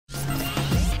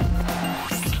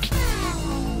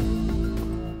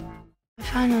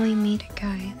finally meet a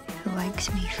guy who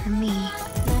likes me for me,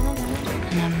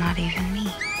 and I'm not even me.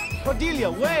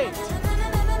 Cordelia, wait!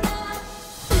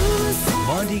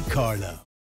 Monte Carlo.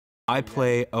 I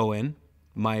play Owen.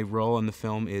 My role in the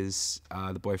film is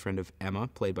the boyfriend of Emma,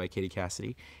 played by Katie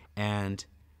Cassidy, and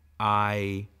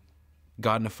I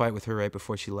got in a fight with her right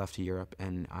before she left to Europe,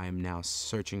 and I am now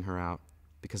searching her out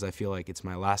because I feel like it's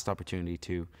my last opportunity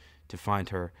to find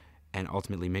her and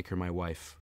ultimately make her my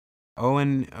wife.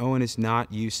 Owen is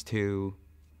not used to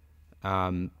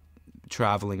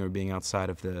traveling or being outside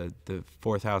of the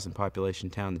 4,000 population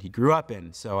town that he grew up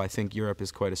in, so I think Europe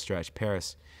is quite a stretch.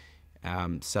 Paris,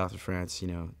 south of France, you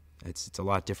know, it's a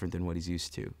lot different than what he's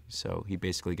used to. So he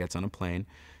basically gets on a plane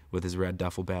with his red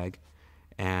duffel bag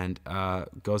and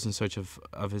goes in search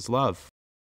of his love.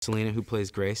 Selena, who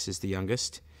plays Grace, is the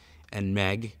youngest, and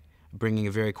Meg, bringing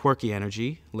a very quirky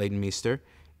energy, Leighton Meester,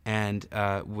 and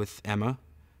with Emma,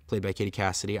 played by Katie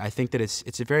Cassidy. I think that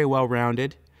it's a very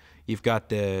well-rounded. You've got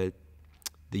the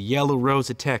yellow rose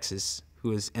of Texas,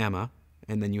 who is Emma,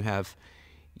 and then you have,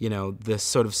 you know, the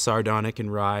sort of sardonic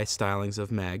and wry stylings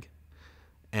of Meg,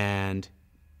 and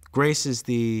Grace is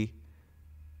the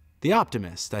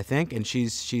optimist, I think, and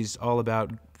she's all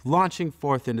about launching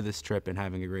forth into this trip and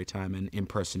having a great time and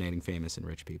impersonating famous and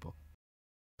rich people.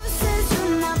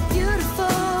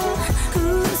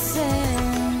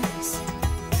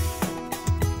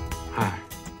 Hi.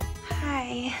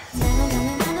 Hi.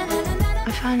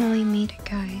 I finally meet a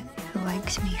guy who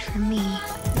likes me for me,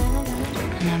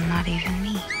 and I'm not even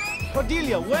me.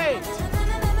 Cordelia, wait!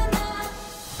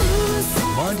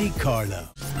 Monte Carlo.